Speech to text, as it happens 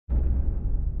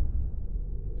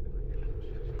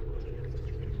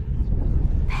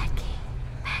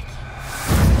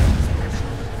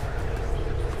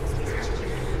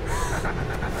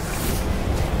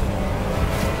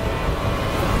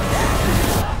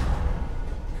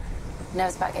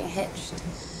Nervous about getting hitched.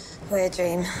 Weird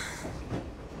dream.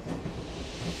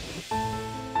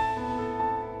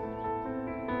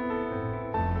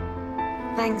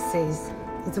 Thanks, Suze.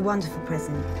 It's a wonderful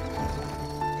present.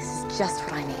 This is just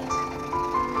what I need.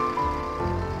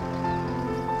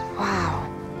 Wow.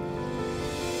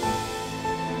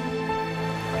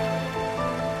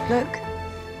 Look.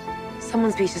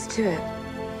 Someone's beat us to it.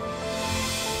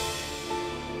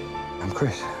 I'm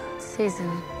Chris.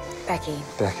 Susan. Becky.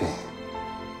 Becky.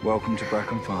 Welcome to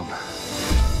Brackham Farm.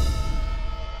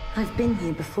 I've been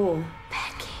here before.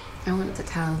 Becky. I want to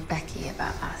tell Becky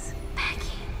about us. Becky.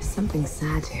 There's something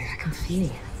sad here. I can feel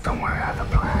it. Don't worry, I have a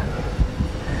plan.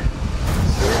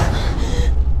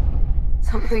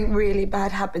 Something really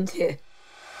bad happened here.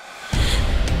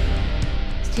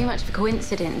 It's too much of a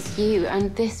coincidence. You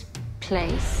and this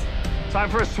place.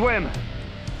 Time for a swim.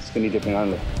 Skinny dipping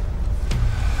only.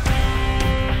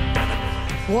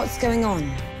 What's going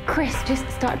on? Chris just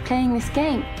started playing this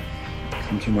game.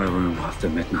 Come to my room after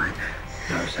midnight.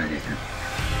 Don't say anything.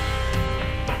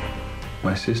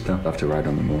 My sister loved to ride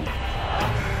on the moor.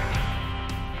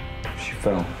 She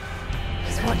fell.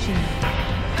 He's watching.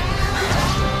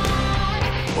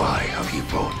 Why have you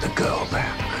brought the girl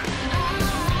back?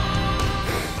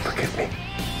 Forgive me.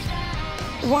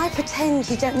 Why pretend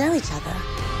you don't know each other?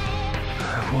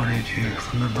 I wanted you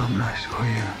from the moment I saw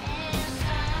you.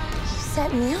 You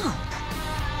set me up.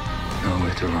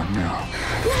 Nowhere to run now.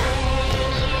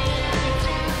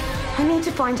 I need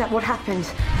to find out what happened.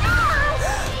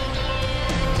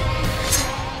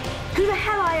 Who the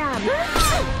hell I am?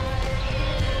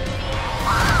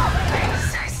 I'm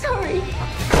so sorry.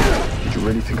 Did you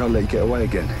really think I'd let you get away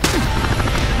again?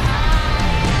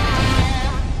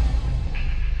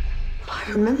 I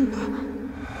remember.